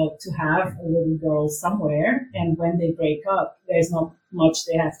acceptable to have a little girl somewhere. And when they break up, there's not much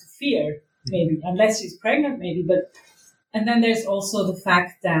they have to fear, maybe, unless she's pregnant, maybe. And then there's also the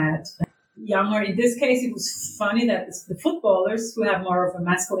fact that younger, in this case, it was funny that it's the footballers who have more of a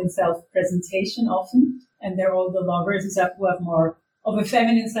masculine self-presentation often, and they're all the lovers who have more of a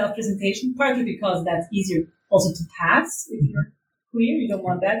feminine self-presentation, partly because that's easier also to pass if you're queer. You don't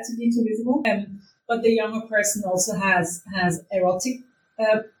want that to be too visible. But the younger person also has erotic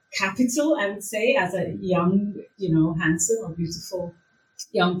capital, I would say, as a young, handsome or beautiful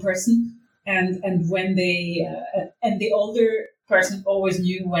young person And when they and the older person always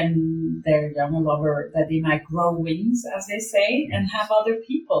knew when their younger lover that they might grow wings, as they say, and have other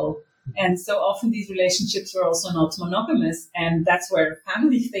people. And so often these relationships were also not monogamous, and that's where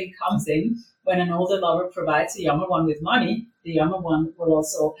family thing comes in. When an older lover provides a younger one with money, the younger one will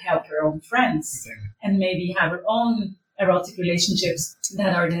also help her own friends and maybe have her own erotic relationships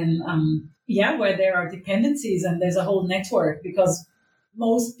that are then, where there are dependencies and there's a whole network, because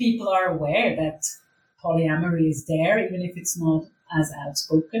most people are aware that polyamory is there, even if it's not as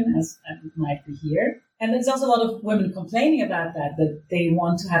outspoken as it might be here. And there's also a lot of women complaining about that they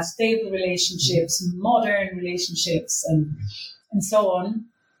want to have stable relationships, modern relationships, and so on.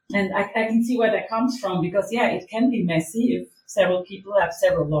 And I can see where that comes from, because, it can be messy if several people have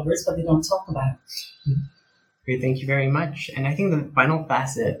several lovers, but they don't talk about it. Great, thank you very much. And I think the final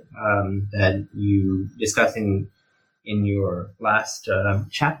facet that you discuss in your last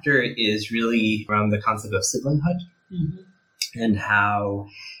chapter is really around the concept of siblinghood, and how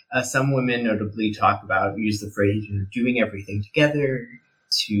some women notably use the phrase, doing everything together,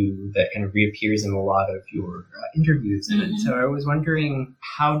 that kind of reappears in a lot of your interviews. And so I was wondering,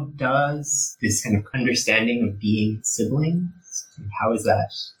 how does this kind of understanding of being siblings, how is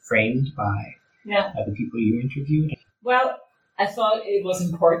that framed by the people you interviewed? Well, I thought it was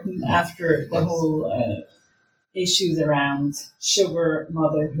important after the whole issues around sugar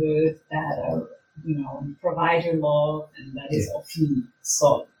motherhood that provider love, and that is often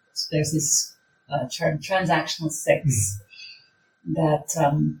sought. There's this term, transactional sex, that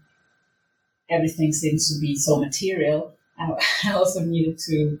everything seems to be so material. I also needed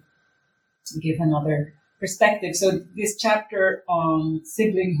to give another perspective. So this chapter on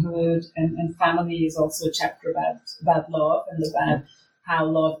siblinghood and family is also a chapter about love, and about how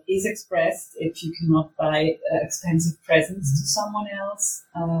love is expressed if you cannot buy expensive presents to someone else.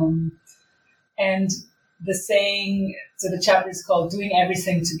 And the saying, so the chapter is called Doing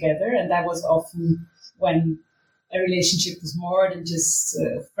Everything Together, and that was often when a relationship was more than just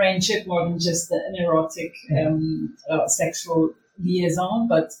friendship, more than just an erotic sexual liaison,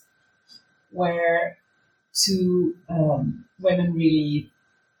 but where two women really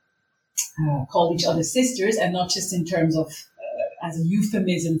called each other sisters, and not just in terms of as a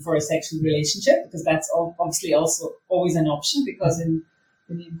euphemism for a sexual relationship, because that's obviously also always an option, because in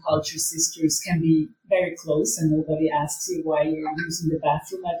Indian culture, sisters can be very close and nobody asks you why you're using the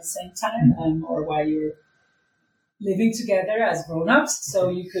bathroom at the same time, or why you're living together as grown-ups. So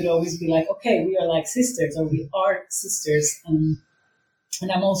you could always be like, okay, we are like sisters, or we are sisters. And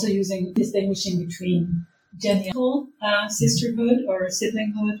I'm also distinguishing between genital sisterhood or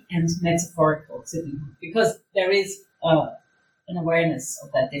siblinghood and metaphorical siblinghood, because there is an awareness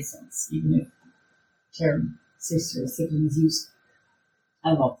of that difference, even if the term sister or sibling is used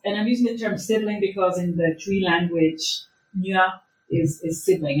a lot. And I'm using the term sibling because in the Tree language, Nya is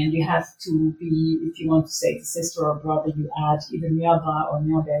sibling, and you have to be, if you want to say sister or brother, you add either Nyaba or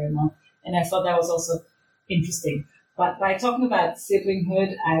Nyaberima. And I thought that was also interesting. But by talking about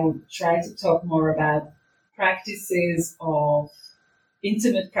siblinghood, I would try to talk more about practices of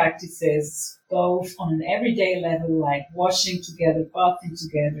intimate practices, both on an everyday level, like washing together, bathing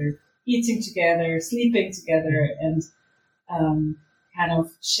together, eating together, sleeping together, and kind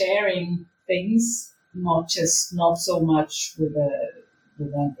of sharing things, not so much with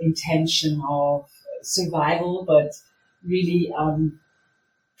an intention of survival, but really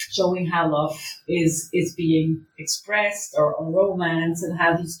showing how love is being expressed, or romance, and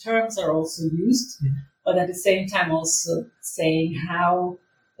how these terms are also used, but at the same time also saying how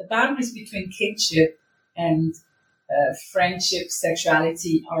the boundaries between kinship and friendship,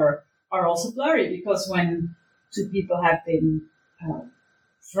 sexuality are also blurry, because when two people have been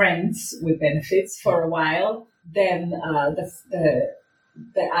friends with benefits for a while, then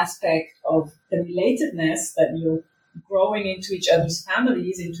the aspect of the relatedness, that you're growing into each other's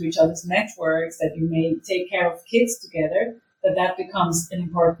families, into each other's networks, that you may take care of kids together, that becomes an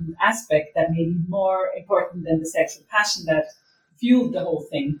important aspect that may be more important than the sexual passion that fueled the whole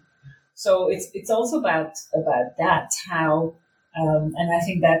thing. So it's also about that, how, and I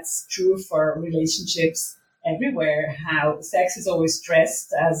think that's true for relationships everywhere, how sex is always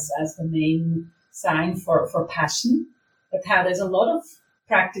stressed as the main sign for passion, but how there's a lot of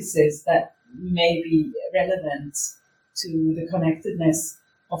practices that may be relevant to the connectedness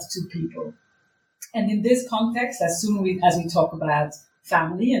of two people. And in this context, as we talk about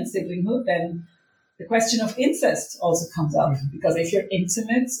family and siblinghood, then the question of incest also comes up, because if you're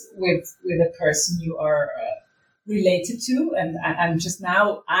intimate with a person you are related to, and I'm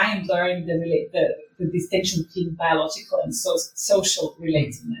blurring the distinction between biological and social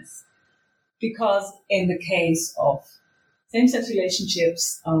relatedness. because in the case of same-sex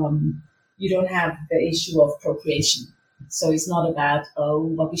relationships, you don't have the issue of procreation. So it's not about,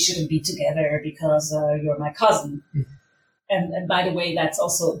 but we shouldn't be together because you're my cousin. And by the way, that's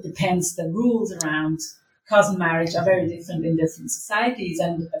also depends. The rules around cousin marriage are very different in different societies.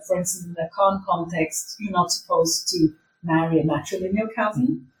 And for instance, in the Khan context, you're not supposed to marry a matrilineal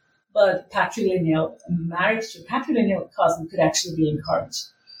cousin, but marriage to a patrilineal cousin could actually be encouraged.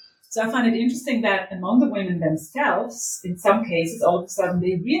 So I find it interesting that among the women themselves, in some cases, all of a sudden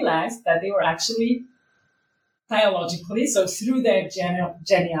they realized that they were actually biologically, so through their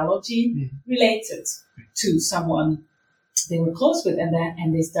genealogy, related to someone they were close with,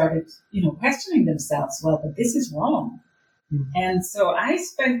 and they started, questioning themselves. Well, but this is wrong. And so I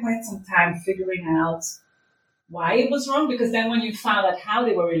spent quite some time figuring out why it was wrong, because then when you found out how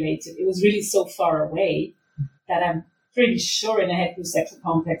they were related, it was really so far away that I'm pretty sure in a heterosexual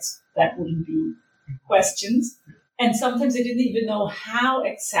context that wouldn't be questioned. And sometimes they didn't even know how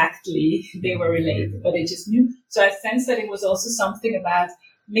exactly they were related, but they just knew. So I sensed that it was also something about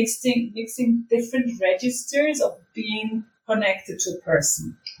mixing different registers of being connected to a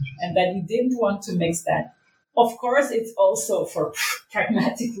person, and that you didn't want to mix that. Of course, it's also for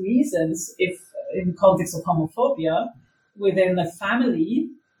pragmatic reasons. If in the context of homophobia within the family,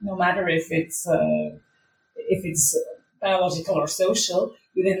 no matter if it's biological or social,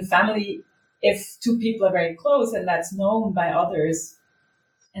 within the family, if two people are very close and that's known by others,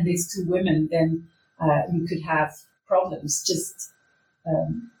 and it's two women, then you could have problems just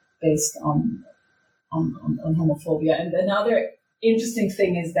based on homophobia. And another interesting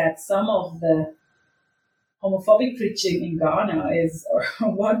thing is that some of the homophobic preaching in Ghana or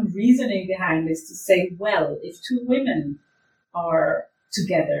one reasoning behind is to say, well, if two women are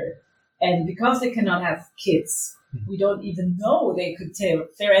together and because they cannot have kids, we don't even know they could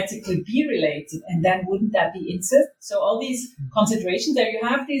theoretically be related, and then wouldn't that be incest? So all these considerations there, you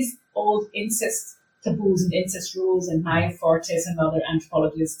have these old incest taboos and incest rules, and Maya Fortes and other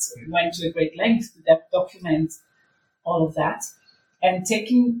anthropologists went to a great length to document all of that, and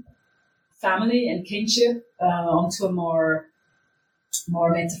taking family and kinship onto a more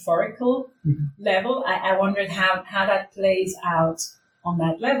metaphorical level. I wondered how that plays out on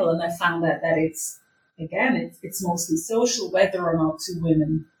that level, and I found that it's it's mostly social, whether or not two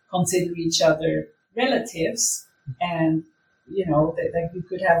women consider each other relatives, and that you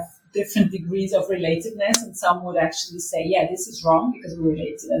could have different degrees of relatedness, and some would actually say, yeah, this is wrong because we're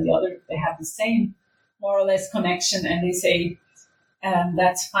related, and the other, they have the same more or less connection, and they say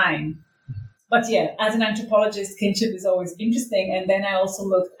that's fine. But yeah, as an anthropologist, kinship is always interesting. And then I also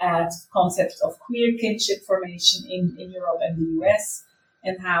looked at concepts of queer kinship formation in Europe and the US,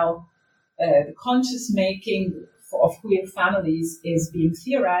 and how the conscious making of queer families is being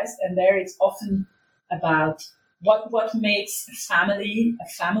theorized. And there it's often about what makes a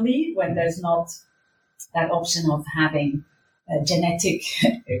family when there's not that option of having genetic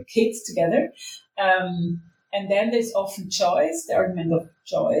kids together. And then there's often choice, the argument of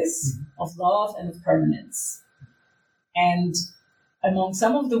choice, of love, and of permanence. And among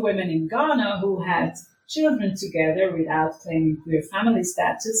some of the women in Ghana who had children together without claiming queer family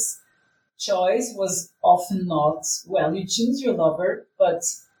status, choice was often not, well, you choose your lover, but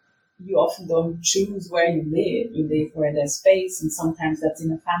you often don't choose where you live. You live where there's space, and sometimes that's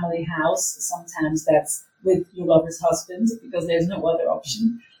in a family house, sometimes that's with your lover's husband, because there's no other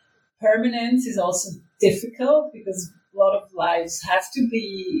option. Permanence is also difficult because a lot of lives you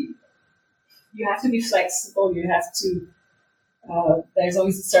have to be flexible. You have to, there's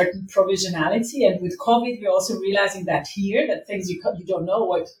always a certain provisionality. And with COVID, we're also realizing that here, that things you don't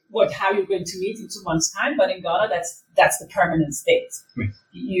know how you're going to meet in 2 months' time. But in Ghana, that's the permanent state.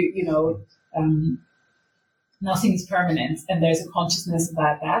 Nothing is permanent, and there's a consciousness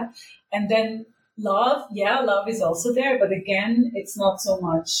about that. And then love is also there, but again, it's not so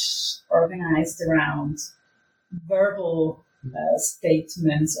much organized around verbal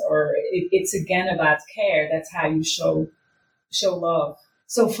statements, or it's again about care. That's how you show love.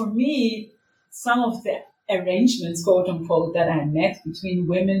 So for me, some of the arrangements, quote unquote, that I met between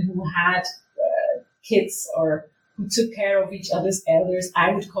women who had kids or who took care of each other's elders,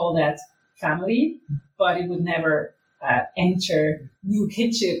 I would call that family, but it would never enter new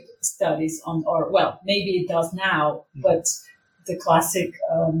kinship studies maybe it does now, but the classic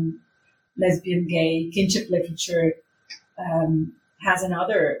lesbian, gay kinship literature has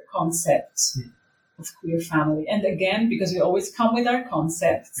another concept of queer family. And again, because we always come with our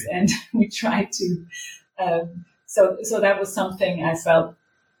concepts and we try to, so that was something I felt,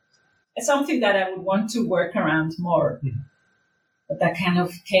 something that I would want to work around more. But that kind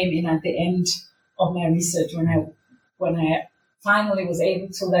of came in at the end of my research when I finally was able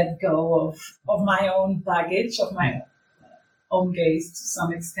to let go of my own baggage, of my own gaze to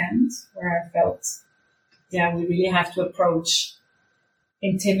some extent, where I felt, we really have to approach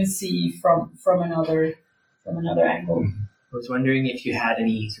intimacy from another angle. I was wondering if you had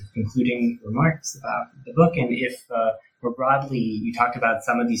any sort of concluding remarks about the book, and if more broadly, you talked about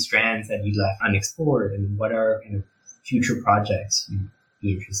some of these strands that you left unexplored, and what are kind of future projects you'd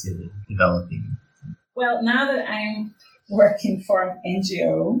be interested in developing? Well, now that I'm working for an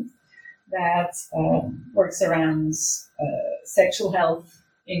NGO that works around sexual health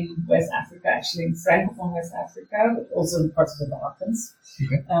in West Africa, actually in Francophone West Africa, but also in parts of the Balkans.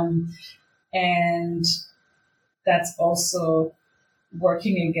 Okay. And that's also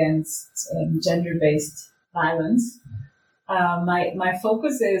working against gender-based violence. My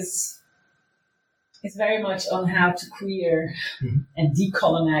focus is very much on how to queer and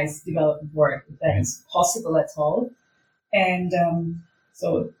decolonize development work, if that is possible at all. And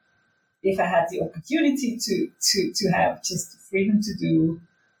so if I had the opportunity to have just the freedom to do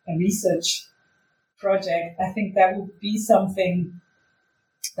a research project, I think that would be something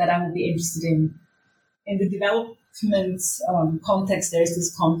that I would be interested in. In the development context, there's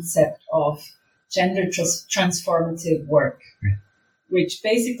this concept of gender transformative work, which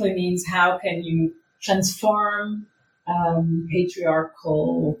basically means how can you transform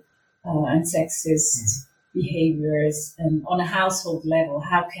patriarchal and sexist behaviors, and on a household level,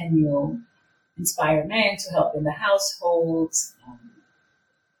 how can you inspire men to help in the household,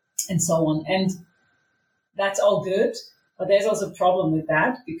 and so on. And that's all good, but there's also a problem with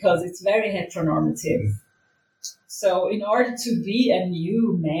that because it's very heteronormative. So in order to be a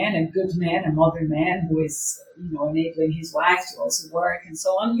new man, a good man, a modern man who is, enabling his wife to also work and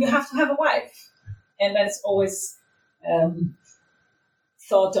so on, you have to have a wife. And that's always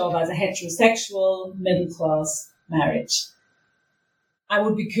thought of as a heterosexual middle-class marriage. I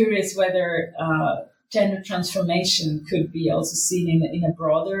would be curious whether gender transformation could be also seen in a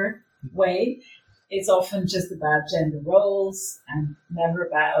broader way. It's often just about gender roles and never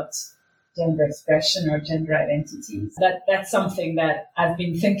about gender expression or gender identities. That's something that I've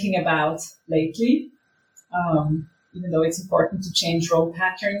been thinking about lately. Even though it's important to change role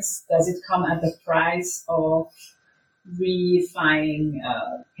patterns, does it come at the price of redefining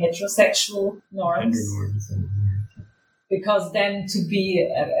heterosexual norms? Because then to be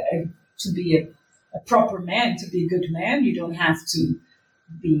a proper man, to be a good man, you don't have to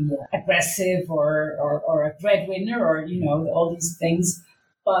be aggressive or a breadwinner or all these things,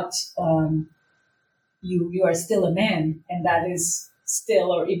 but you are still a man, and that is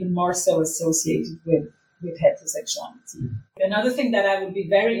still or even more so associated with heterosexuality. Another thing that I would be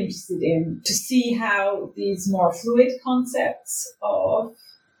very interested in to see how these more fluid concepts of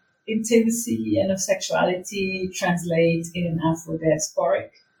intimacy and of sexuality translate in an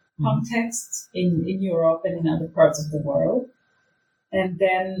Afro-diasporic context in Europe and in other parts of the world. And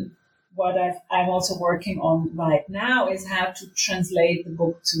then what I'm also working on right now is how to translate the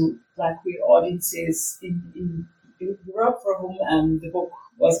book to Black queer audiences in Europe, for whom the book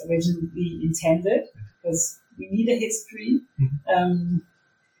was originally intended, because we need a history. And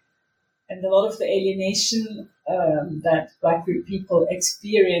a lot of the alienation that Black queer people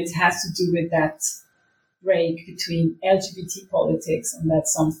experience has to do with that break between LGBT politics, and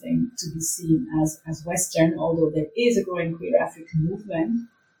that's something to be seen as Western, although there is a growing queer African movement,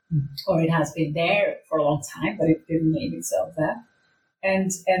 or it has been there for a long time, but it didn't name itself that.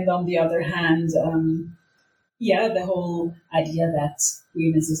 And on the other hand, the whole idea that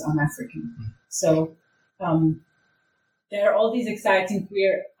queerness is un-African. So there are all these exciting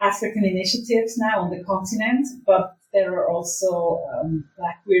queer African initiatives now on the continent, but there are also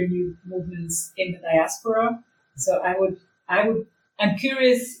Black queer movements in the diaspora. So I'm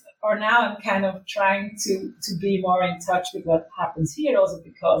curious, or now I'm kind of trying to be more in touch with what happens here, also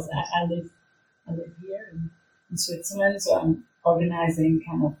because I live here in Switzerland. So I'm organizing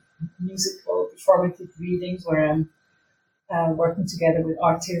kind of musical performative readings where I'm working together with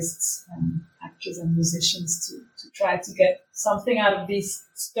artists, actors and musicians to try to get something out of these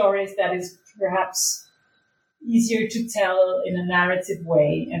stories that is perhaps easier to tell in a narrative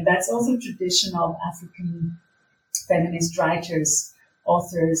way. And that's also traditional African feminist writers,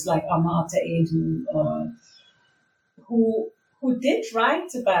 authors like Amata Edu, who did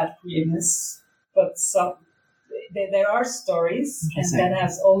write about queerness, but there are stories, and that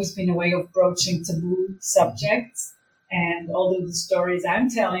has always been a way of broaching taboo subjects. And although the stories I'm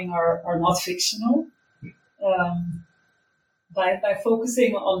telling are not fictional, by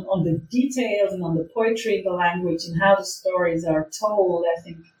focusing on the details and on the poetry, the language, and how the stories are told, I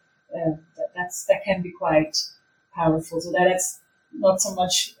think that can be quite powerful. So that's not so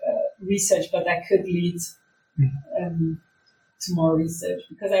much research, but that could lead to more research,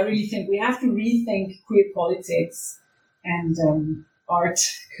 because I really think we have to rethink queer politics, and art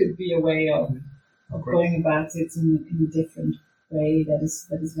could be a way of going about it in a different way that is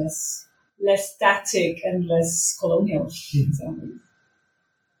less static and less colonial. In some ways.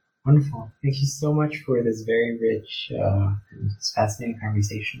 Wonderful. Thank you so much for this very rich and fascinating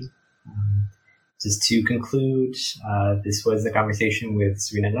conversation. Just to conclude, this was a conversation with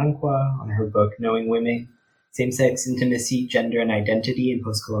Serena Dankwa on her book, Knowing Women, Same-Sex Intimacy, Gender and Identity in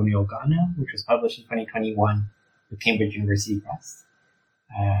Postcolonial Ghana, which was published in 2021 with Cambridge University Press.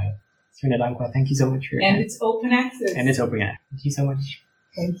 Serena Dankwa, thank you so much for your time. And it's open access. Thank you so much.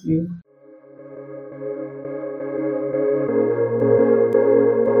 Thank you.